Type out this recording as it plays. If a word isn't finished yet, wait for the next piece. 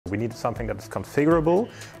We needed something that is configurable,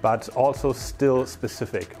 but also still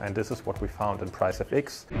specific. And this is what we found in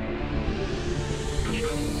Pricefx.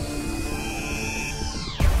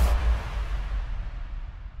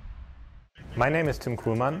 My name is Tim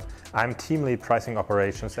Kuhlmann. I'm team lead pricing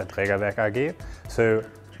operations at Draeger AG. So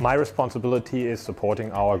my responsibility is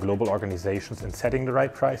supporting our global organizations in setting the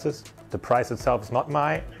right prices. The price itself is not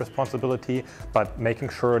my responsibility, but making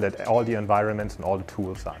sure that all the environments and all the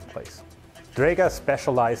tools are in place. Draeger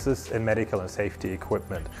specializes in medical and safety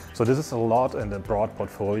equipment. So this is a lot in the broad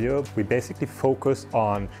portfolio. We basically focus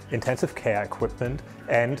on intensive care equipment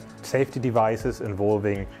and safety devices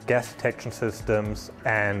involving gas detection systems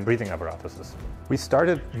and breathing apparatuses. We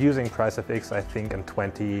started using Pricefx, I think, in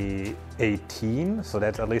 2018. So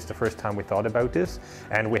that's at least the first time we thought about this.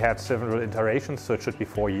 And we had several iterations, so it should be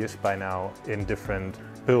 4 years by now in different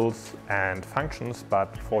builds and functions,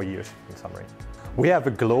 but 4 years in summary. We have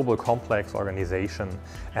a global complex organization,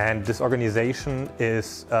 and this organization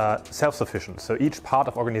is self-sufficient. So each part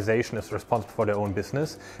of organization is responsible for their own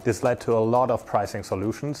business. This led to a lot of pricing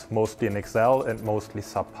solutions, mostly in Excel and mostly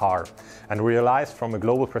subpar. And we realized from a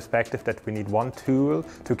global perspective that we need one tool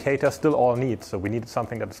to cater still all needs. So we needed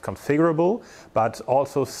something that is configurable, but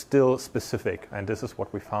also still specific. And this is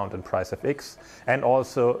what we found in Pricefx. And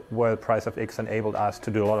also where Pricefx enabled us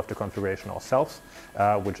to do a lot of the configuration ourselves,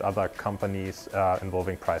 which other companies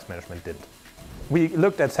involving price management did. We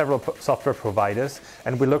looked at several software providers,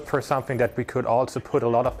 and we looked for something that we could also put a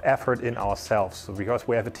lot of effort in ourselves. So because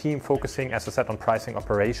we have a team focusing, as I said, on pricing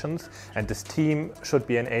operations, and this team should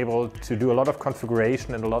be enabled to do a lot of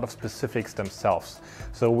configuration and a lot of specifics themselves.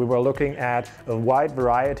 So we were looking at a wide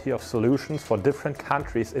variety of solutions for different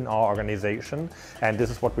countries in our organization, and this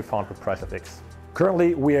is what we found with Pricefx.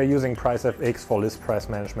 Currently, we are using Pricefx for list price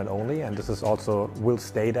management only, and this is also will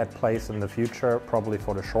stay that place in the future, probably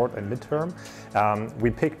for the short and midterm.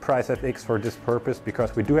 We picked Pricefx for this purpose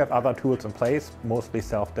because we do have other tools in place, mostly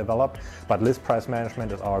self-developed, but list price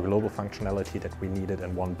management is our global functionality that we needed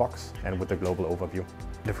in one box and with a global overview.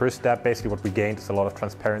 The first step, basically what we gained, is a lot of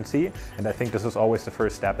transparency, and I think this is always the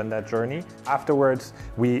first step in that journey. Afterwards,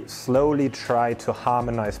 we slowly try to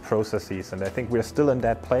harmonize processes, and I think we're still in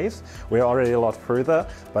that place. We're already a lot further,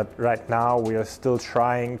 but right now we are still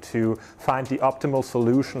trying to find the optimal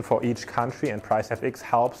solution for each country, and Pricefx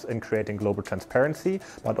helps in creating global transparency,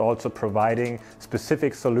 but also providing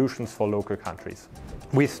specific solutions for local countries.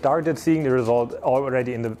 We started seeing the result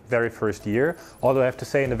already in the very first year, although I have to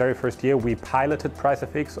say in the very first year we piloted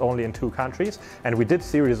Pricefx only in 2 countries, and we did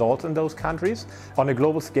see results in those countries. On a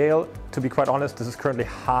global scale, to be quite honest, this is currently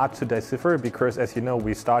hard to decipher because, as you know,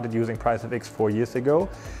 we started using Pricefx 4 years ago.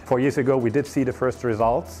 4 years ago we did see the first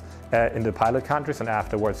results in the pilot countries, and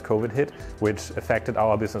afterwards COVID hit, which affected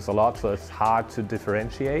our business a lot, so it's hard to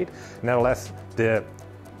differentiate. Nevertheless, the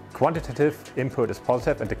quantitative input is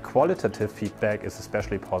positive and the qualitative feedback is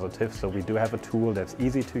especially positive. So we do have a tool that's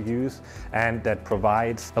easy to use and that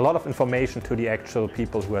provides a lot of information to the actual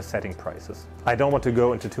people who are setting prices. I don't want to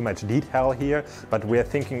go into too much detail here, but we're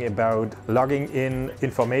thinking about logging in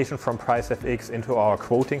information from Pricefx into our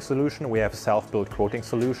quoting solution. We have a self-built quoting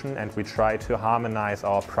solution, and we try to harmonize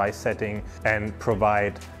our price setting and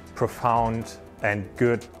provide profound and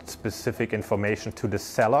good specific information to the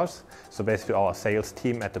sellers. So basically our sales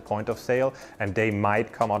team at the point of sale, and they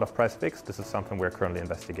might come out of Pricefx. This is something we're currently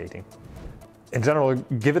investigating. In general,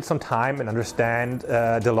 give it some time and understand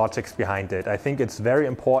the logics behind it. I think it's very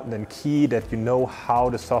important and key that you know how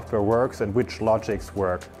the software works and which logics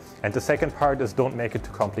work. And the second part is don't make it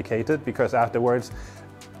too complicated, because afterwards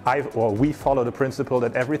we follow the principle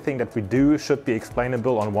that everything that we do should be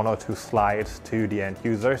explainable on 1 or 2 slides to the end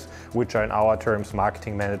users, which are in our terms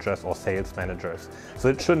marketing managers or sales managers. So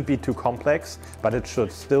it shouldn't be too complex, but it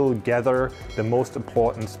should still gather the most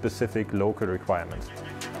important specific local requirements.